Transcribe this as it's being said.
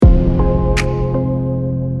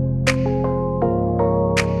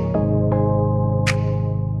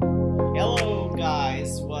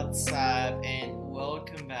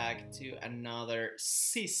another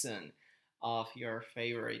season of your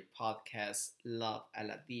favorite podcast, Love a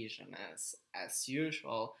la Dijoness. As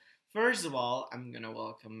usual, first of all, I'm gonna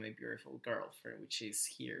welcome my beautiful girlfriend, which is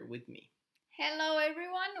here with me. Hello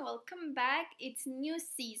everyone, welcome back. It's new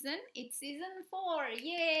season. It's season 4.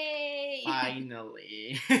 Yay!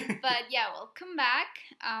 Finally. But yeah, welcome back.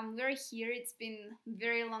 We're here. It's been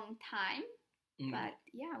very long time, Mm. but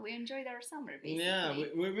yeah, we enjoyed our summer Yeah,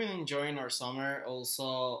 basically. we've been enjoying our summer.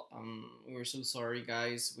 Also, we're so sorry,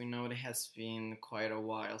 guys. We know it has been quite a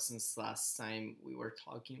while since last time we were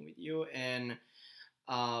talking with you, and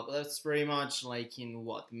that's pretty much like in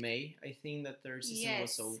what May. I think that third season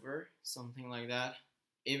was Yes, over, something like that.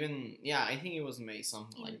 Even yeah, I think it was May,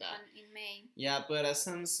 something like that. in May. Yeah, but as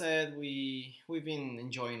Sam said, we've been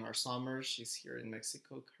enjoying our summer. She's here in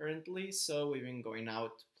Mexico currently, so we've been going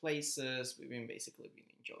out to places. We've been basically been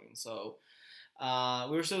enjoying. So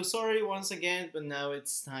we're so sorry once again, but now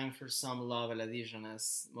it's time for some Love and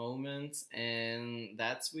Additionist moments, and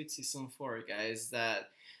that's with season 4, guys.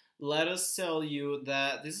 That let us tell you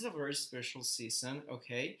that this is a very special season,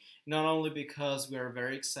 okay? Not only because we are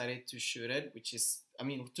very excited to shoot it, which is, I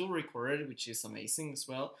mean, to record it, which is amazing as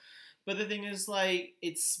well. But the thing is, like,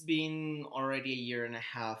 it's been already a year and a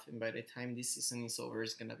half, and by the time this season is over,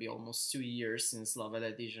 it's gonna be almost 2 years since Love and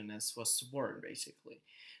Additionist was born, basically.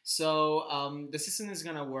 So the season is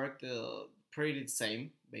gonna work the pretty the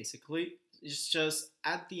same basically. It's just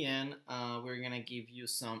at the end we're gonna give you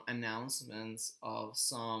some announcements of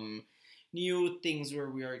some new things where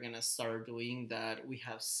we are gonna start doing that we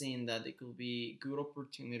have seen that it could be good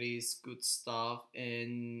opportunities, good stuff,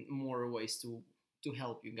 and more ways to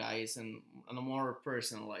help you guys and in a more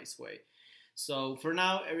personalized way. So for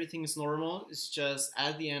now, everything is normal. It's just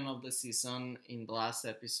at the end of the season, in the last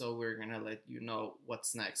episode, we're gonna let you know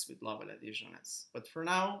what's next with Love and Additionals. But for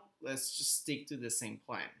now, let's just stick to the same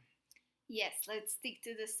plan. Yes, let's stick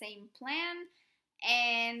to the same plan.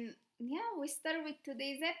 And yeah, we start with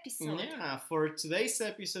today's episode. Yeah, for today's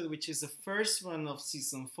episode, which is the first one of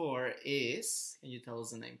season 4, is can you tell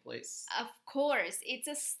us the name, please? Of course, it's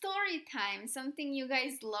a story time, something you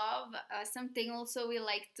guys love, something also we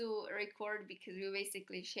like to record because we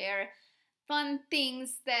basically share fun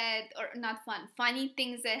things that, or not fun, funny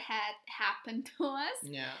things that had happened to us.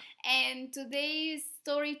 Yeah. And today's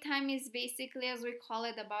story time is basically, as we call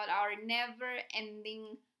it, about our never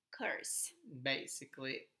ending curse.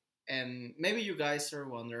 Basically. And maybe you guys are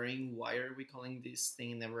wondering why are we calling this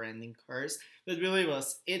thing never ending curse? But believe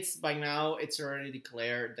us, it's by now it's already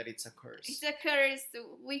declared that it's a curse. It's a curse.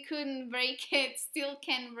 We couldn't break it, still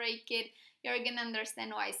can't break it. You're gonna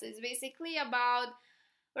understand why. So it's basically about,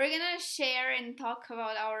 we're gonna share and talk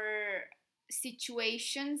about our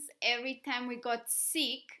situations every time we got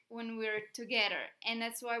sick when we were together. And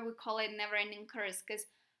that's why we call it never ending curse, because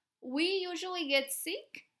we usually get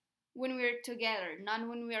sick when we're together, not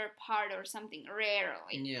when we're apart or something.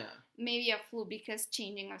 Rarely. Yeah. Maybe a flu because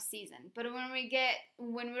changing of season. But when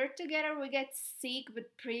we're together, we get sick,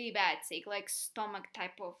 but pretty bad sick, like stomach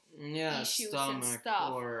type of Yeah, issues and stomach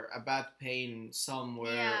stuff. or a bad pain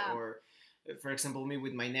somewhere, Yeah. or for example, me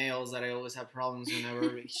with my nails that I always have problems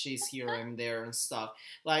whenever she's here and there and stuff.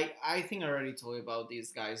 Like I think I already told you about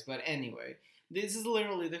these guys, but anyway, this is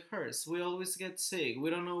literally the curse. We always get sick. We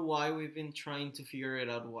don't know why. We've been trying to figure it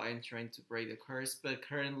out why and trying to break the curse, but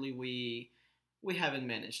currently we haven't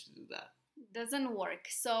managed to do that. Doesn't work.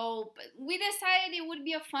 So but we decided it would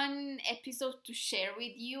be a fun episode to share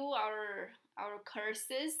with you our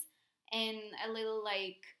curses and a little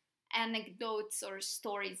like anecdotes or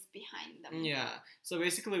stories behind them. Yeah. So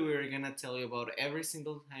basically, we were gonna tell you about every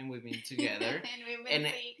single time we've been together. And we've been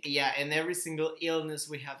And sick. yeah, and every single illness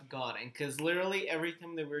we have gotten, because literally every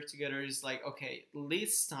time that we're together is like, okay,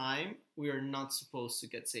 this time we are not supposed to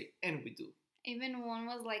get sick, and we do. Even one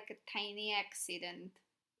was like a tiny accident.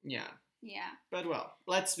 Yeah. Yeah. But well,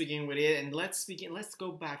 let's begin with it, and let's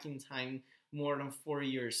go back in time more than 4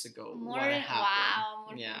 years ago. More What than happened?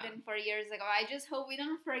 more Yeah. than 4 years ago. I just hope we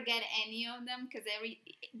don't forget any of them because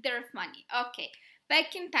they're funny. Okay,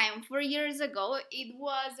 back in time, 4 years ago, it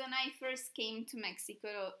was when I first came to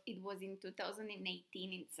Mexico. It was in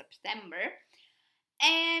 2018 in September,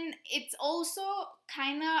 and it's also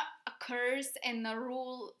kind of a curse and a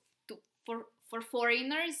rule for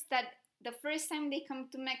foreigners that the first time they come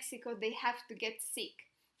to Mexico, they have to get sick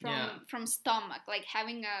from stomach, like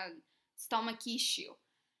having a stomach issue.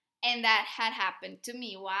 And that had happened to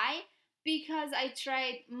me. Why? Because I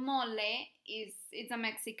tried mole. It's a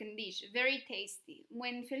Mexican dish, very tasty.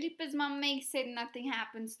 When Felipe's mom makes it, nothing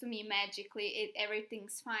happens to me magically.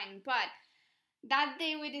 Everything's fine. But that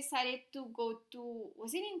day we decided to go to,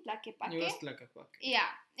 was it in It was Tlaquepaque? Tlaquepaque. Yeah,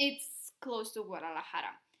 it's close to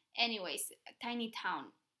Guadalajara. Anyways, a tiny town.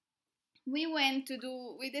 We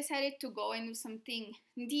decided to go and do something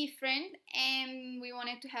different, and we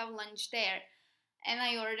wanted to have lunch there. And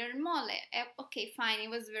I ordered mole. Okay, fine, it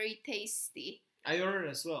was very tasty. I ordered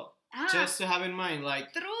as well. Ah, Just to have in mind,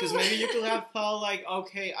 like, because true. maybe you could have thought, like,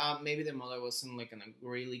 okay, maybe the mother wasn't like in a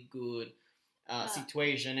really good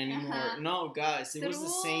situation anymore. No, guys, it was the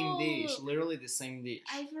same dish, True. literally the same dish.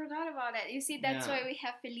 I forgot about it. You see, that's Yeah. why we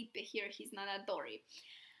have Felipe here. He's not a Dory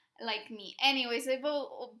like me. Anyways, I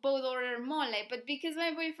both ordered mole, but because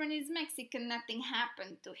my boyfriend is Mexican, nothing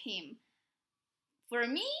happened to him. For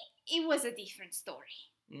me, it was a different story.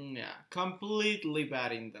 Yeah, completely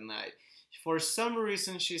bad in the night. For some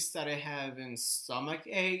reason, she started having stomach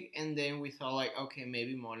ache, and then we thought like, okay,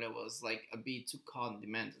 maybe mole was like a bit too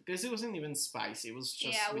condimented because it wasn't even spicy. It was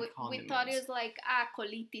just Yeah, with we condiments. thought it was like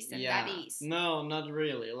colitis, and Yeah, that is. no, not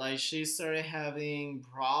really. Like she started having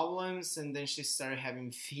problems, and then she started having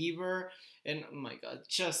fever, and oh my god,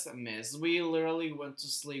 just a mess. We literally went to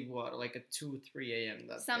sleep like at 2, 3 a.m.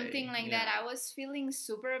 that Something day. like Yeah. that. I was feeling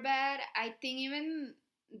super bad. I think even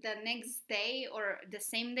the next day or the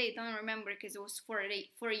same day, don't remember because it was 4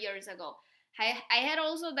 years ago. I had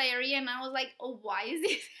also diarrhea, and I was like, oh, why is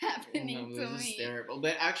this happening No, to this is me? terrible.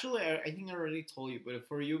 But actually, I think I already told you. But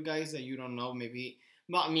for you guys that you don't know, maybe.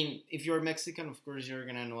 Well, I mean, if you're Mexican, of course you're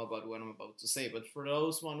gonna know about what I'm about to say. But for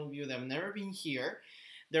those one of you that have never been here,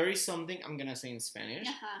 there is something I'm gonna say in Spanish.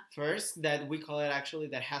 First, that we call it actually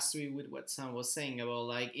that has to be with what Sam was saying about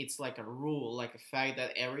like it's like a rule, like a fact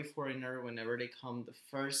that every foreigner, whenever they come the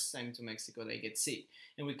first time to Mexico, they get sick,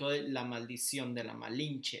 and we call it la maldición de la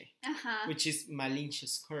Malinche, which is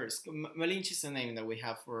Malinche's curse. Malinche is a name that we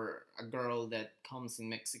have for a girl that comes in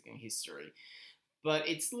Mexican history. But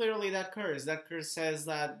it's literally that curse. That curse says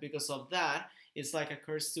that because of that, it's like a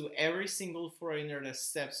curse to every single foreigner that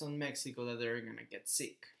steps on Mexico that they're gonna get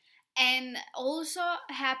sick. And also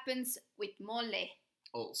happens with mole.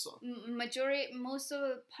 Also, Most of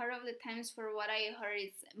the part of the times, for what I heard,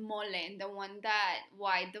 it's mole, the one that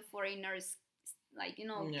why the foreigners like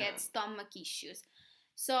Yeah. get stomach issues.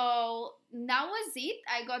 So that was it.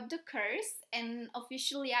 I got the curse, and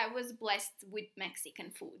officially I was blessed with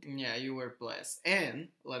Mexican food. Yeah, you were blessed. And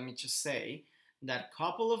let me just say that a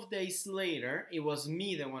couple of days later, it was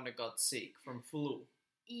me the one that got sick from flu.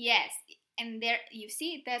 Yes, and there you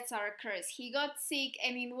see, that's our curse. He got sick,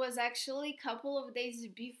 and it was actually a couple of days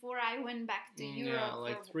before I went back to Europe. Yeah,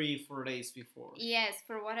 like 3-4 days before. Yes,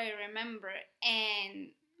 for what I remember.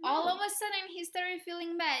 And all of a sudden he started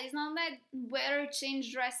feeling bad. It's not that weather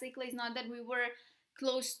changed drastically. It's not that we were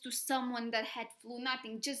close to someone that had flu.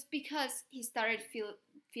 Nothing. Just because he started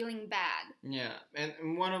feeling bad. Yeah,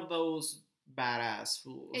 and one of those badass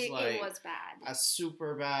flus. It was bad. A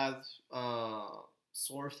super bad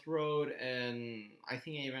sore throat, and I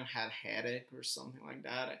think I even had headache or something like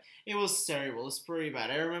that. It was terrible. It's pretty bad.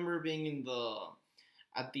 I remember being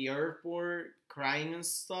at the airport crying and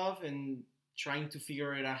stuff and trying to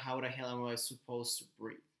figure it out how the hell am I supposed to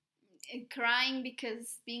breathe. Crying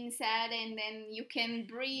because being sad, and then you can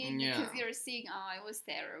breathe Yeah. because you're sick. Oh, it was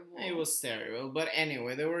terrible. It was terrible. But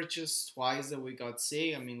anyway, there were just twice that we got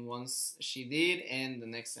sick. I mean, once she did, and the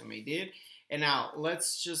next time I did. And now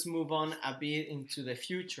let's just move on a bit into the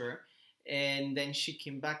future. And then she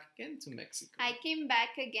came back again to Mexico. I came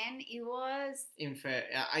back again. It was In fact,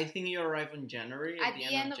 I think you arrived in January. at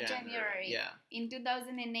the end of January. Yeah. In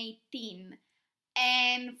 2018.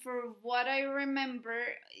 And for what I remember,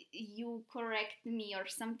 you correct me or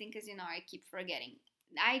something, because I keep forgetting.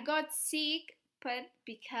 I got sick, but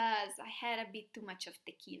because I had a bit too much of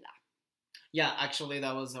tequila. Yeah, actually,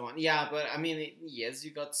 that was the one. Yeah, but I mean, yes,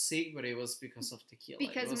 you got sick, but it was because of tequila.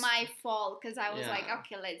 Because my fault, because I was like, Yeah.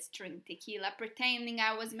 okay, let's drink tequila, pretending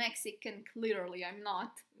I was Mexican. Clearly, I'm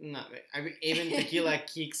not. No, I mean, even tequila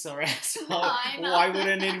kicks our ass No, off. I know. Why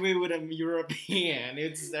wouldn't it be with a European?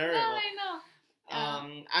 It's terrible. No, I know.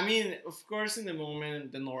 I mean, of course, in the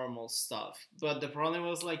moment, the normal stuff. But the problem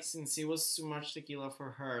was, like, since it was too much tequila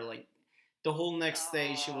for her, like, the whole next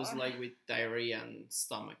day she was, like, with diarrhea and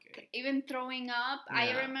stomachache. Even throwing up. I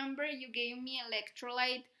Yeah. remember you gave me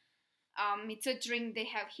electrolyte. It's a drink they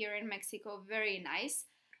have here in Mexico. Very nice.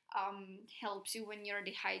 Helps you when you're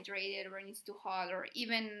dehydrated or when it's too hot, or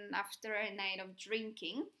even after a night of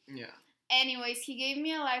drinking. Yeah. Anyways, he gave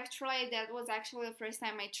me electrolyte. That was actually the first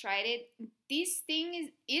time I tried it. This thing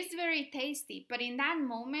is very tasty, but in that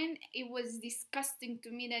moment, it was disgusting to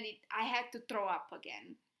me that I had to throw up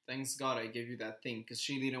again. Thanks God I gave you that thing, because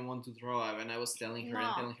she didn't want to throw up, and I was telling her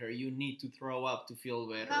No. you need to throw up to feel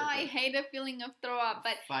better. No, I but hate the feeling of throw up,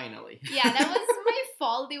 but finally. yeah, that was my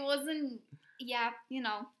fault. It wasn't, yeah,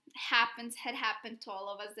 had happened to all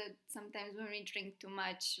of us, that sometimes when we drink too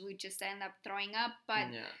much we just end up throwing up.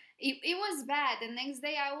 But Yeah. it was bad. The next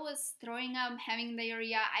day I was throwing up, having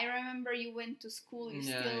diarrhea. I remember you went to school.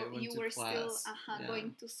 Yeah, I went You to were still class. Yeah.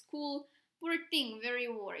 going to school. Poor thing, very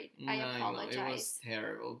worried. I No, I know, it was apologize.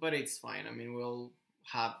 terrible, but it's fine. I mean, we'll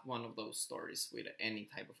have one of those stories with any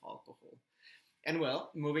type of alcohol. And well,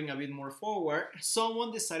 moving a bit more forward,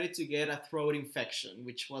 someone decided to get a throat infection,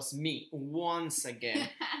 which was me once again.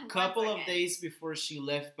 Couple of days before she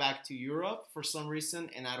left back to Europe for some reason,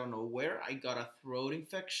 and I don't know where, I got a throat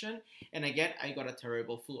infection, and again I got a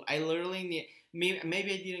terrible flu. I literally need,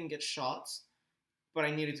 maybe I didn't get shots, but I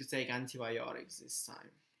needed to take antibiotics this time.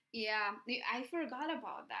 Yeah, I forgot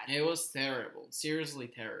about that. It was terrible, seriously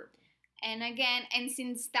terrible. And again, and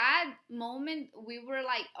since that moment, we were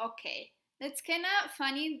like, okay, that's kind of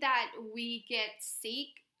funny that we get sick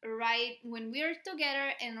right when we're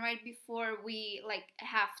together and right before we like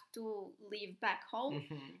have to leave back home.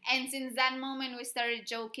 And since that moment, we started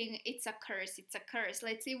joking, it's a curse, it's a curse.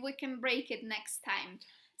 Let's see if we can break it next time.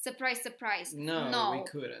 Surprise, surprise. No, we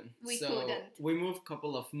couldn't. We couldn't. We moved a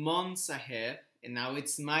couple of months ahead, and now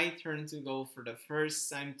it's my turn to go for the first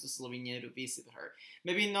time to Slovenia to visit her.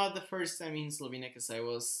 Maybe not the first time in Slovenia, because I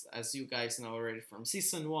was, as you guys know already from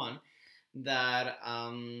season 1, that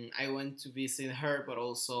I went to visit her, but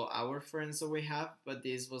also our friends that we have. But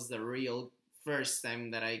this was the real first time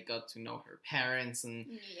that I got to know her parents and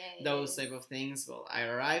those type of things. Well, I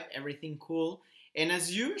arrived, everything cool, and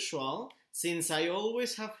as usual, since I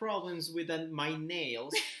always have problems with my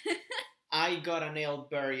nails, I got a nail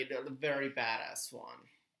buried, a very badass one.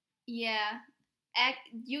 Yeah,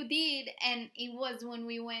 you did, and it was when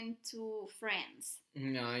we went to France.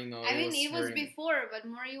 Yeah, I know. I mean, it was before, but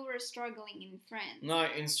more you were struggling in France. No,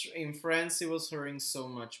 in France it was hurting so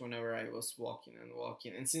much whenever I was walking,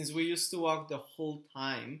 and since we used to walk the whole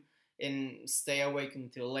time and stay awake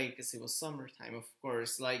until late because it was summertime, of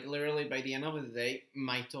course, like literally by the end of the day,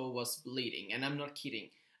 my toe was bleeding, and I'm not kidding.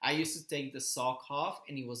 I used to take the sock off,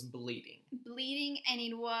 and it was bleeding. Bleeding, and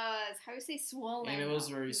it was, how you say, swollen. And it was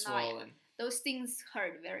very swollen. Those things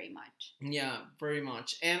hurt very much. Yeah, very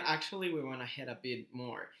much. And actually, we went ahead a bit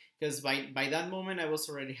more. Because by that moment, I was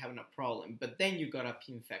already having a problem. But then you got a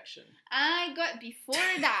pee infection. Before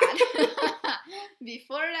that,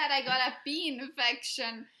 I got a pee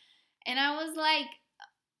infection. And I was like,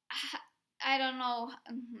 I don't know.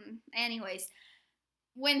 Anyways,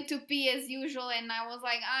 went to pee as usual, and I was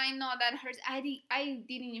like, I know that hurts. I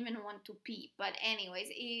didn't even want to pee, but anyways,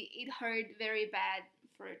 it hurt very bad.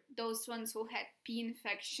 For those ones who had pee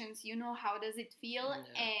infections, you know how does it feel.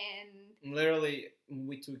 Yeah. And literally,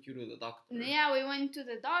 we took you to the doctor. Yeah, we went to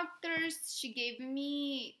the doctors.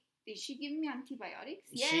 Did she give me antibiotics?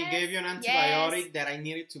 Yes. She gave you an antibiotic that I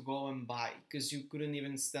needed to go and buy because you couldn't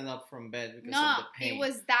even stand up from bed because of the pain. It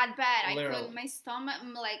was that bad. Literally. I could, my stomach,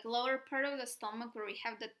 like lower part of the stomach where we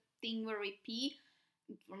have the thing where we pee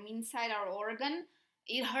from inside our organ,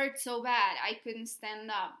 it hurt so bad I couldn't stand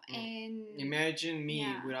up. And imagine me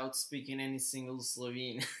without speaking any single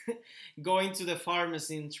Slovene going to the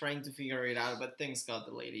pharmacy and trying to figure it out, but thanks God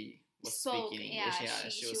the lady was speaking English. Yeah,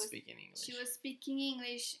 she was speaking English. She was speaking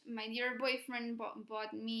English. My dear boyfriend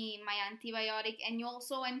bought me my antibiotic, and you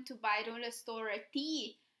also went to buy to the store a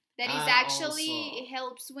tea that is actually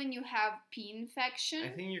helps when you have pee infection. I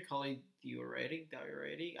think you call it diuretic.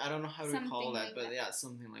 I don't know how to call that, but yeah,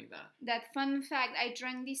 something like that. That fun fact, I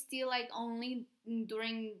drank this tea like only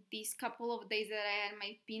during these couple of days that I had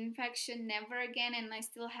my pee infection, never again, and I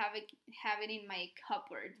still have it in my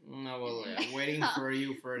cupboard. No, well, yeah, waiting for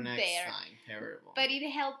you for next time. Terrible. But it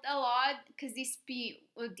helped a lot because this tea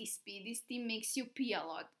makes you pee a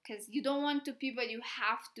lot because you don't want to pee, but you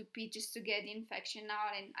have to pee just to get the infection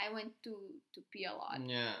out, and I went to pee a lot.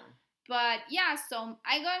 Yeah. But yeah, so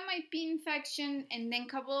I got my pee infection, and then a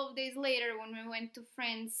couple of days later when we went to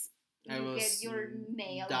France, you get your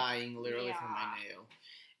nail. Dying literally from my nail.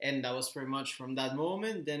 And that was pretty much from that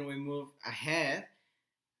moment. Then we move ahead.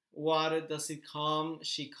 What does it come?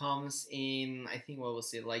 She comes in, I think, what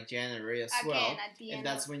was it, like January as well. At the end and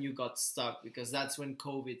that's when you got stuck because that's when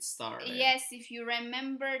COVID started. Yes, if you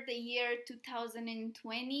remember the year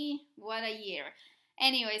 2020, what a year.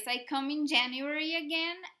 Anyways, I come in January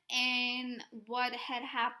again, and what had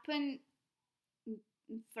happened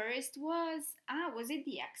first was it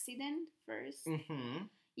the accident first? Mm-hmm.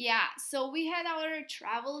 Yeah, so we had our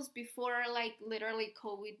travels before, like, literally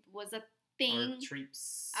COVID was a thing.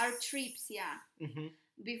 Our trips, yeah. Mm-hmm.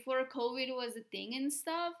 Before COVID was a thing and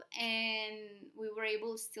stuff, and we were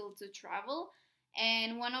able still to travel,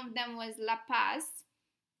 and one of them was La Paz.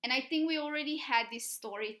 And I think we already had this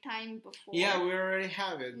story time before. Yeah, we already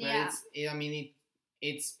have it, but Yeah.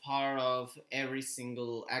 it's part of every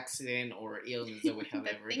single accident or illness that we have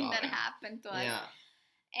The ever thing that gotten. happened to us. Yeah.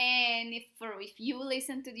 And if you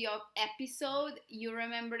listen to the episode, you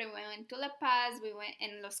remember that we went to La Paz, we went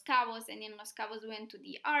in Los Cabos, and in Los Cabos we went to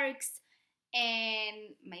the Arcs,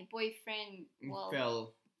 and my boyfriend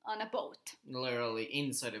fell on a boat. Literally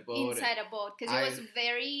inside a boat. Inside a boat, because it was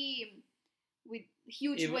very with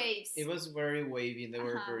huge waves. It was very wavy and they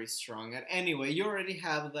were very strong. And anyway, you already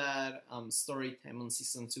have that story time on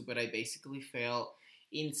season 2, but I basically fell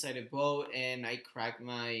inside a boat and I cracked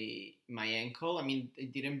my ankle. I mean,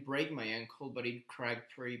 it didn't break my ankle, but it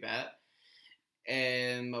cracked pretty bad.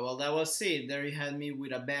 And well, that was it. There you had me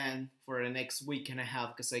with a band for the next week and a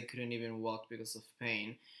half because I couldn't even walk because of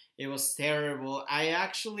pain. It was terrible. I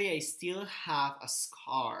still have a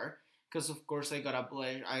scar because of course I got a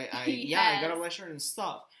bleisure. I got a bleisure and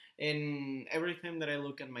stuff. And every time that I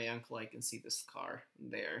look at my ankle, I can see the scar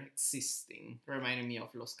there existing, reminding me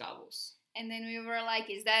of Los Cabos. And then we were like,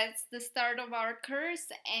 is that the start of our curse?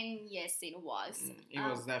 And yes, it was. It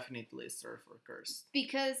was definitely a start for curse.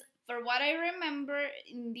 Because for what I remember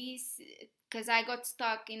in this, because I got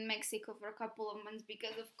stuck in Mexico for a couple of months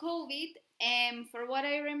because of COVID, and for what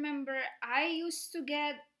I remember, I used to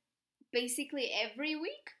get basically every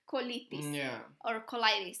week colitis. Yeah. Or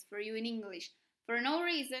colitis for you in English. For no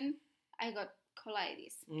reason, I got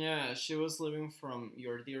colitis. Yeah, she was living from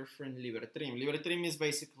your dear friend Libertrim. Libertrim is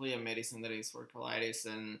basically a medicine that is for colitis,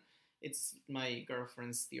 and it's my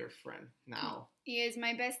girlfriend's dear friend now. He is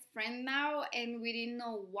my best friend now, and we didn't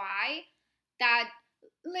know why. That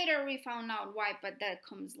later we found out why, but that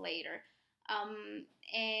comes later.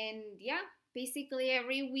 And yeah, basically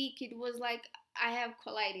every week it was like, I have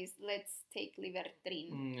colitis, let's take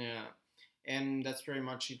Libertrin. Yeah. And that's pretty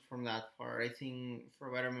much it from that part. I think, for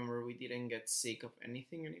what I remember, we didn't get sick of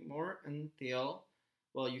anything anymore until,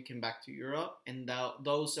 well, you came back to Europe. And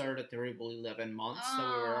those are the terrible 11 months that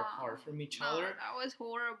we were apart from each other. That was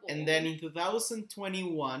horrible. And then in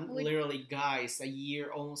 2021, literally, guys,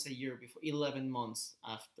 almost a year before, 11 months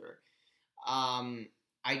after,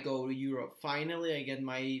 I go to Europe. Finally, I get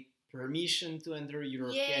my permission to enter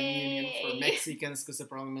European Union for Mexicans, because the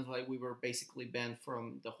problem is like we were basically banned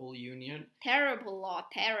from the whole union. Terrible law,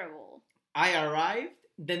 terrible. I arrived.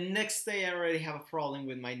 The next day, I already have a problem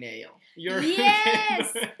with my nail.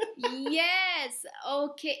 Yes, yes.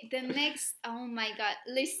 Okay, the next. Oh my God!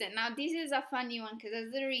 Listen, now this is a funny one because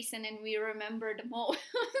that's the reason, and we remember the most.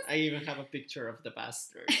 I even have a picture of the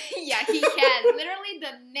bastard. Yeah, he has. Literally,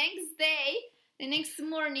 the next day. The next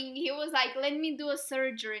morning, he was like, let me do a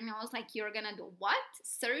surgery. And I was like, you're gonna do what?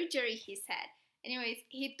 Surgery, he said. Anyways,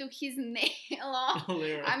 he took his nail off.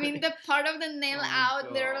 I mean, the part of the nail out,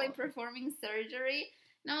 God. Literally performing surgery.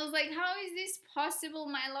 And I was like, how is this possible,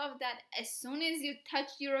 my love, that as soon as you touch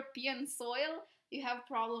European soil, you have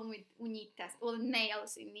problem with uñitas, well,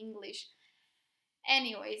 nails in English.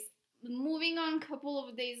 Anyways, moving on a couple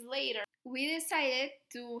of days later, we decided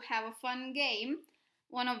to have a fun game.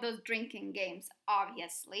 One of those drinking games,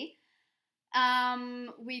 obviously.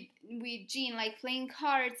 With gin, like playing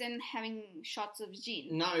cards and having shots of gin.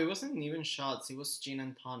 No, it wasn't even shots. It was gin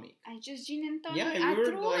and tonic. Just gin and tonic. Yeah,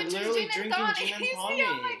 we were like literally drinking gin and tonic.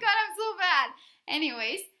 Oh my God, I'm so bad.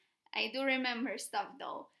 Anyways, I do remember stuff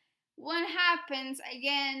though. What happens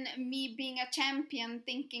again? Me being a champion,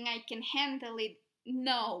 thinking I can handle it.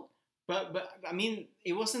 No. But I mean,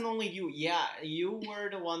 it wasn't only you. Yeah, you were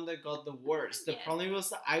the one that got the worst. The problem was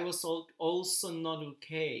that I was also not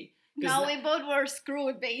okay. No, we both were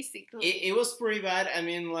screwed, basically. It was pretty bad. I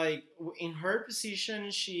mean, like, in her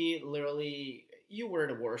position, she literally... You were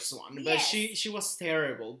the worst one. But yes. she was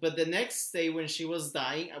terrible. But the next day when she was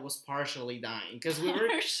dying, I was partially dying. Because we were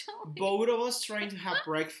both of us trying to have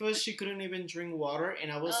breakfast. She couldn't even drink water.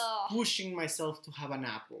 And I was pushing myself to have an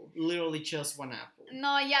apple. Literally just one apple.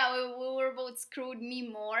 No, yeah, we were both screwed, me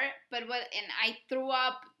more. And I threw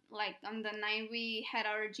up, like, on the night we had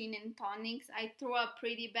our gin and tonics. I threw up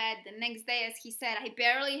pretty bad. The next day, as he said, I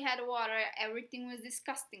barely had water. Everything was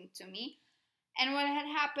disgusting to me. And what had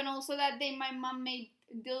happened also that day, my mom made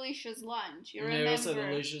delicious lunch. You remember? It was a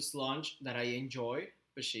delicious lunch that I enjoyed,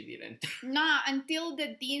 but she didn't. Nah, until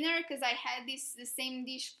the dinner, because I had the same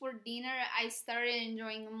dish for dinner, I started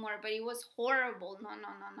enjoying it more. But it was horrible. No.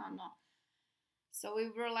 So we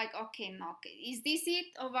were like, okay, no. Is this it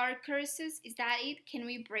of our curses? Is that it? Can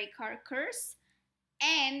we break our curse?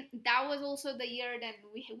 And that was also the year that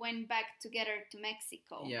we went back together to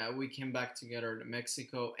Mexico. Yeah, we came back together to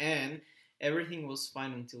Mexico, and everything was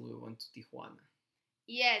fine until we went to Tijuana.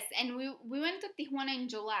 Yes, and we went to Tijuana in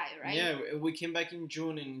July, right? Yeah, we came back in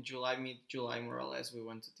June, and in July, mid July, more or less, we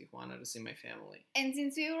went to Tijuana to see my family. And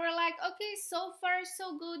since we were like, okay, so far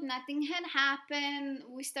so good, nothing had happened,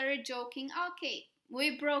 we started joking, okay,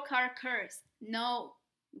 we broke our curse. No,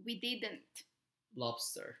 we didn't.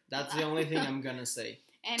 Lobster. That's the only thing I'm gonna say.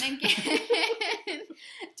 And again,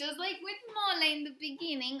 just like with Mola in the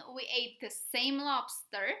beginning, we ate the same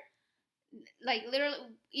lobster. Like literally,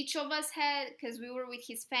 each of us had, because we were with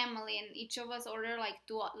his family, and each of us ordered like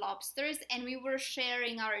two lobsters, and we were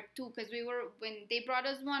sharing our two, because we were, when they brought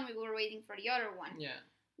us one, we were waiting for the other one. Yeah.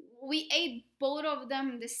 We ate both of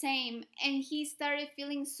them the same, and he started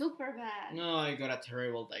feeling super bad. No, I got a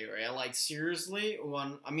terrible diarrhea. Like seriously,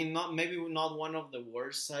 one. I mean, not maybe not one of the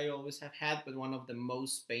worst I always have had, but one of the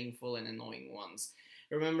most painful and annoying ones.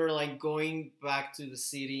 I remember like going back to the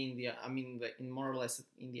city in the. I mean, in more or less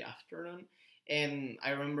in the afternoon, and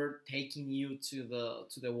I remember taking you to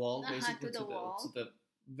the wall, basically to the wall. to the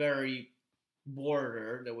very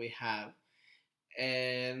border that we have.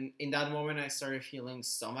 And in that moment I started feeling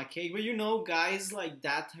stomach ache, but you know, guys, like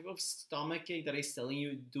that type of stomach ache that is telling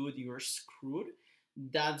you, dude, you're screwed.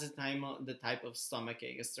 That's the type of stomach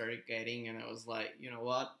ache I started getting, and I was like, you know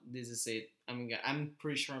what, this is it. I'm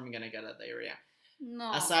pretty sure I'm gonna get a diarrhea.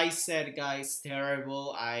 No. As I said, guys,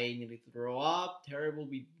 terrible. I needed to throw up. Terrible.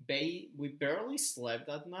 We barely slept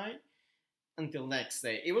that night until next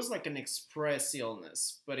day. It was like an express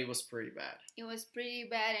illness, but it was pretty bad. It was pretty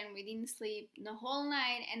bad, and we didn't sleep the whole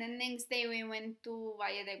night. And the next day we went to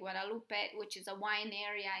Valle de Guadalupe, which is a wine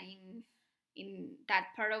area in that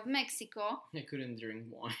part of Mexico. I couldn't drink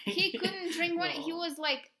wine. He couldn't drink wine. No. He was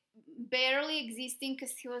like barely existing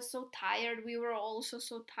because he was so tired. We were also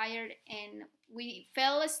so tired, and we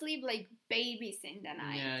fell asleep like babies in the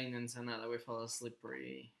night. Yeah, in Ensenada we fell asleep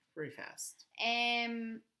pretty fast.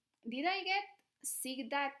 Did I get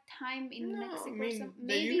sick that time in No, Mexico? I mean, the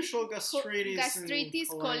Maybe usual gastritis, gastritis,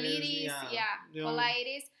 colitis, yeah,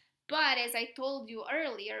 colitis. But as I told you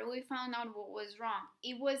earlier, we found out what was wrong.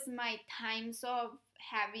 It was my times of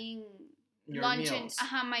having Your lunch meals.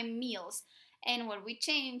 and my meals. And what we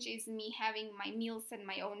changed is me having my meals at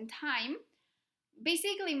my own time.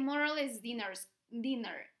 Basically, more or less dinner.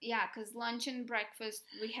 Yeah, because lunch and breakfast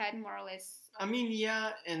we had more or less. I mean,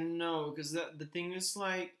 yeah and no, because the thing is,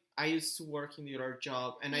 like, I used to work in the other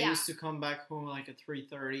job, and I Yeah. used to come back home like at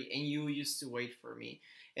 3:30, and you used to wait for me.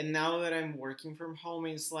 And now that I'm working from home,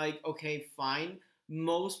 it's like, okay, fine.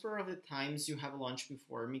 Most part of the times you have lunch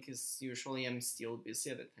before me, because usually I'm still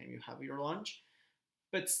busy at the time you have your lunch.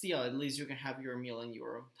 But still, at least you can have your meal in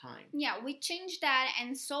your own time. Yeah, we changed that,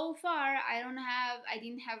 and so far I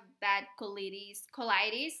didn't have bad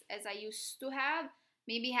colitis as I used to have.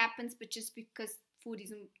 Maybe happens, but just because food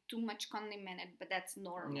isn't too much condimented, but that's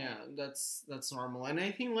normal. Yeah, that's normal. And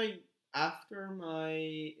I think, like, after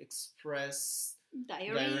my express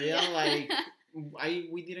diarrhea, like,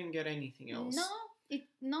 we didn't get anything else. No.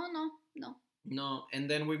 No, and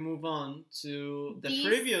then we move on to the This-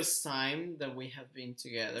 previous time that we have been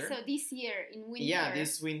together. So this year in winter. Yeah,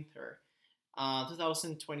 this winter.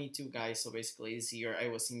 2022, guys. So basically this year I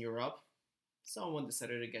was in Europe. Someone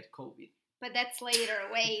decided to get COVID. But that's later.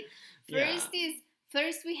 Wait. Yeah.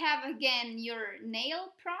 First we have again your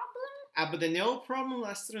nail problem. But the nail problem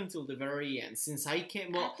lasted until the very end. Since I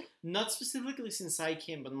came, well, After- not specifically since I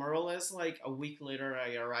came, but more or less like a week later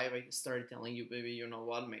I arrived, I started telling you, baby, you know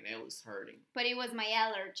what, my nail is hurting. But it was my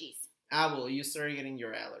allergies. Well, you started getting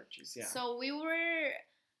your allergies, yeah. So we were,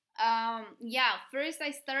 first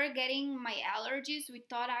I started getting my allergies. We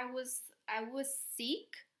thought I was sick,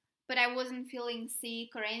 but I wasn't feeling sick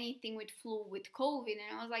or anything with flu, with COVID,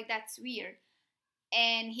 and I was like, that's weird.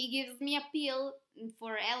 And he gives me a pill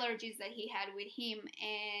for allergies that he had with him,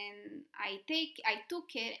 and I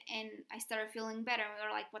took it, and I started feeling better. We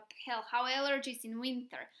were like, what the hell? How allergies in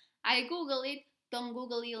winter? I Google it. Don't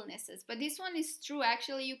Google illnesses, but this one is true.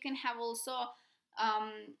 Actually, you can have also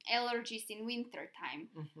allergies in winter time.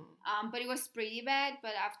 Mm-hmm. But it was pretty bad.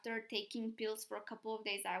 But after taking pills for a couple of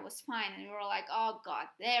days, I was fine, and we were like, oh god,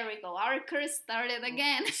 there we go, our curse started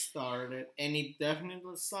again. And it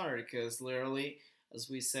definitely started, because literally, as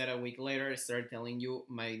we said, a week later I started telling you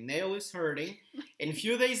my nail is hurting, and a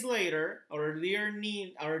few days later our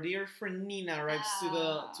dear friend Nina arrives to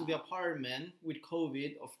the apartment with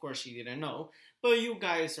COVID. Of course she didn't know, but you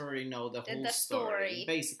guys already know the whole story.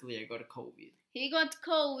 Basically, I got COVID. He got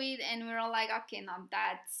COVID, and we were like, okay, no,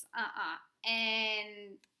 that's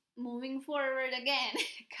And moving forward again,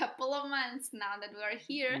 a couple of months now that we are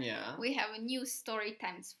here, yeah, we have a new story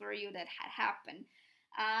times for you that had happened.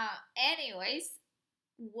 Anyways,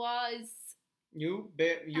 was You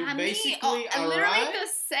Me, basically literally arrived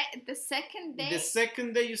the second the day.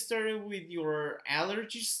 second day you started with your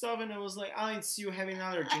allergy stuff, and I was like, oh, it's you having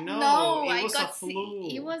allergy. No, No, it I was a got sick. It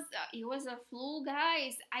flu. was it was a flu,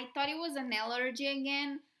 guys. I thought it was an allergy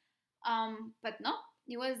again. But no,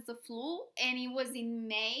 it was the flu, and it was in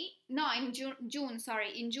May. No, in June. June,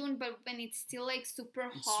 sorry, in June. But when it's still like super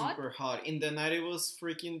It's hot. super hot. In the night, it was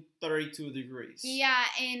freaking 32 degrees. Yeah,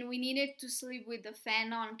 and we needed to sleep with the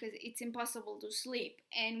fan on because it's impossible to sleep.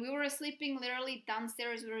 And we were sleeping literally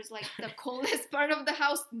downstairs, where it's like the coldest part of the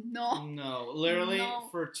house. No, No, literally no.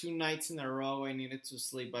 for 2 nights in a row, I needed to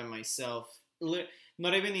sleep by myself.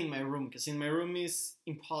 Not even in my room, because in my room is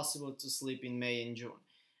impossible to sleep in May and June.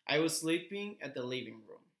 I was sleeping at the living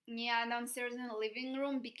room. Yeah, downstairs in the living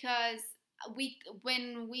room because we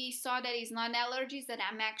when we saw that it's not allergies that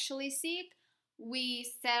I'm actually sick,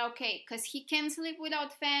 we said okay, because he can sleep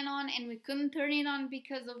without fan on and we couldn't turn it on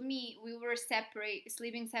because of me. We were separate,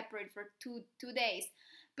 sleeping separate for two days,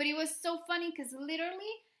 but it was so funny because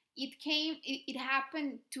literally it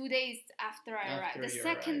happened 2 days after I arrived, After the you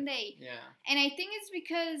second arrived. day, Yeah. and I think it's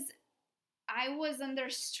because I was under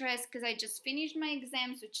stress because I just finished my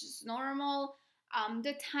exams, which is normal.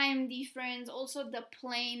 The time difference, also the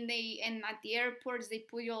plane, they and at the airports they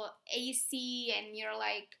put your AC and you're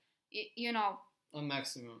like, you know, On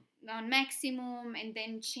maximum. on maximum, and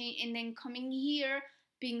then change, and then coming here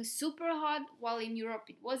being super hot, while in Europe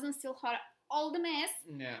it wasn't still hot. All the mess,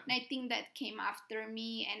 Yeah. and I think that came after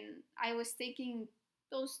me, and I was taking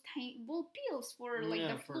those tiny bull pills for like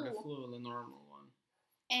Yeah, the for flu, the flu, the normal one.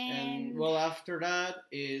 And and well, after that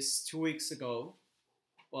is 2 weeks ago.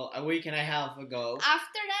 Well, a week and a half ago.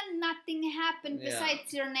 after that, nothing happened Yeah.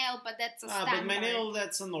 besides your nail, but that's a But my standard. nail,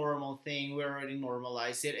 that's a normal thing. We already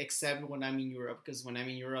normalized it, except when I'm in Europe, because when I'm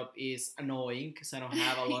in Europe is annoying because I don't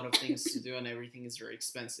have a lot of things to do and everything is very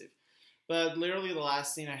expensive. But literally, the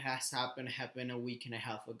last thing that has happened a week and a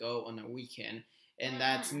half ago on a weekend, and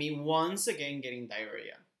that's me once again getting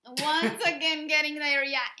diarrhea. Once again getting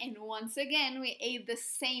diarrhea, and once again we ate the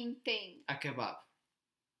same thing. A kebab.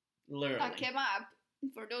 Literally. A kebab.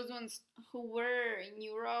 For those ones who were in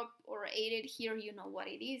Europe or ate it here, you know what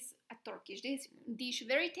it is. A Turkish dish,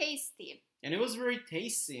 very tasty. And it was very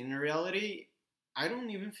tasty. In reality, I don't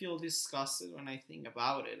even feel disgusted when I think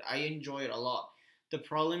about it. I enjoy it a lot. The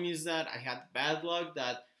problem is that I had bad luck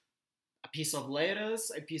that a piece of lettuce,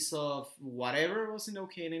 a piece of whatever wasn't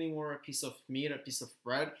okay anymore, a piece of meat, a piece of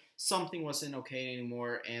bread, something wasn't okay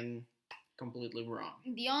anymore, and completely wrong.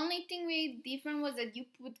 The only thing we different was that you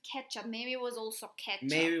put ketchup. Maybe it was also ketchup.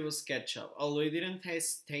 Maybe it was ketchup, although it didn't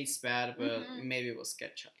taste bad, but maybe it was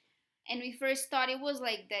ketchup. And we first thought it was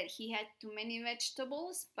like that he had too many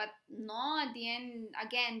vegetables, but no, at the end,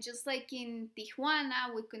 again, just like in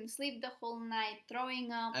Tijuana, we couldn't sleep the whole night,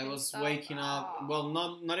 throwing up. I was waking up, well,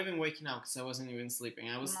 not even waking up because I wasn't even sleeping.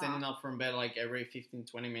 I was standing up from bed like every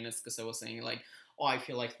 15-20 minutes because I was saying like, oh, I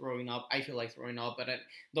feel like throwing up, I feel like throwing up. But at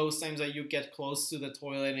those times that you get close to the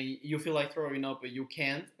toilet and you feel like throwing up, but you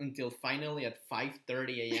can't until finally at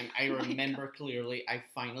 5:30 a.m. I remember clearly I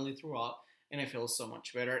finally threw up. And I feel so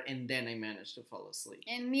much better, and then I managed to fall asleep.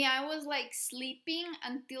 And me, I was like sleeping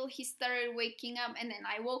until he started waking up, and then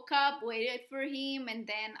I woke up, waited for him, and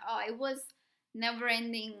then it was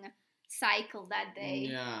never-ending cycle that day.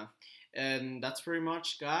 Yeah, and that's pretty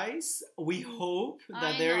much, guys. We hope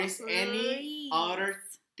that there is any other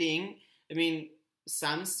thing. I mean,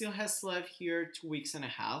 Sam still has left here 2 weeks and a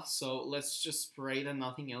half, so let's just pray that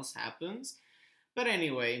nothing else happens. But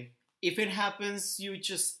anyway, if it happens, you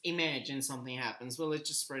just imagine something happens. Well, let's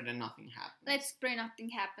just pray that nothing happens. Let's pray nothing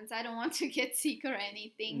happens. I don't want to get sick or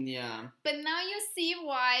anything. Yeah. But now you see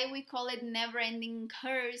why we call it never-ending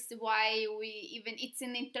curse. Why it's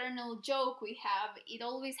an eternal joke we have. It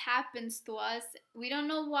always happens to us. We don't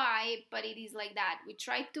know why, but it is like that. We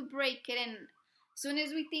try to break it, and as soon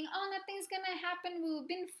as we think, oh, nothing's gonna happen, we've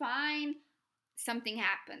been fine, something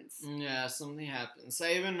happens. Yeah, something happens.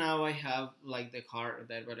 Even now I have like the card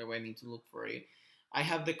that, by the way, I need to look for it. I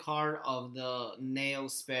have the card of the nail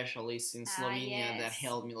specialist in Slovenia that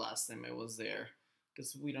helped me last time I was there.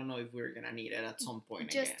 Because we don't know if we're gonna need it at some point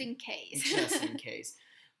Just again. in case. Just in case.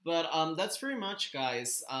 But that's pretty much,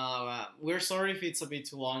 guys. We're sorry if it's a bit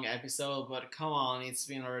too long episode, but come on, it's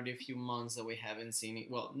been already a few months that we haven't seen it.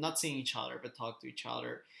 Well, not seen each other, but talked to each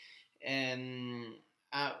other. And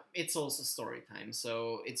it's also story time,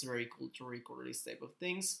 so it's very cool to record this type of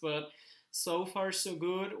things. But so far so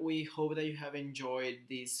good. We hope that you have enjoyed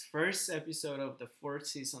this first episode of the fourth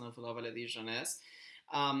season of La Vallée Dijonnaise.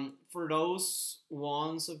 For those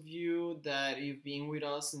ones of you that you've been with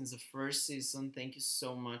us since the first season, thank you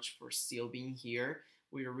so much for still being here.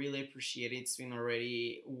 We really appreciate it. It's been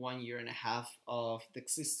already 1 year and a half of the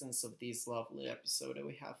existence of this lovely episode that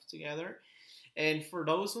we have together. And for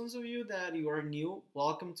those ones of you that you are new,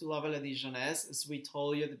 welcome to La Vela Dijonnaise. As we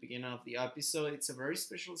told you at the beginning of the episode, it's a very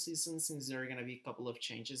special season since there are going to be a couple of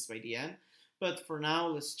changes by the end. But for now,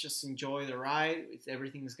 let's just enjoy the ride.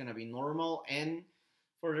 Everything's going to be normal. And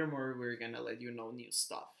furthermore, we're going to let you know new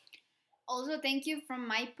stuff. Also, thank you from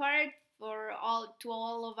my part for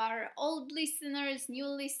all of our old listeners, new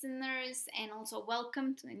listeners, and also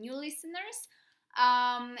welcome to the new listeners.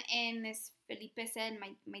 And as Felipe said,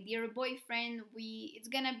 my dear boyfriend, it's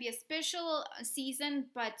gonna be a special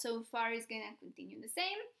season, but so far it's gonna continue the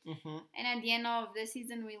same. Mm-hmm. And at the end of the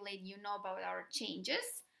season, we'll let you know about our changes.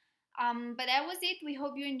 But that was it. We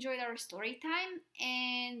hope you enjoyed our story time,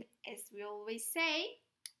 and as we always say,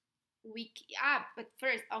 but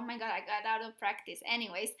first, oh my god, I got out of practice.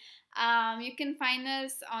 Anyways, you can find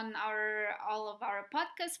us on all of our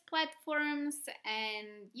podcast platforms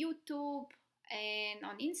and YouTube and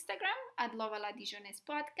on Instagram at Lova La Dijonnaise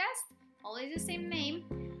Podcast, always the same name.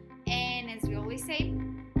 And as we always say,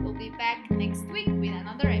 we'll be back next week with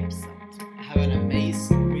another episode. Have an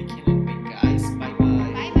amazing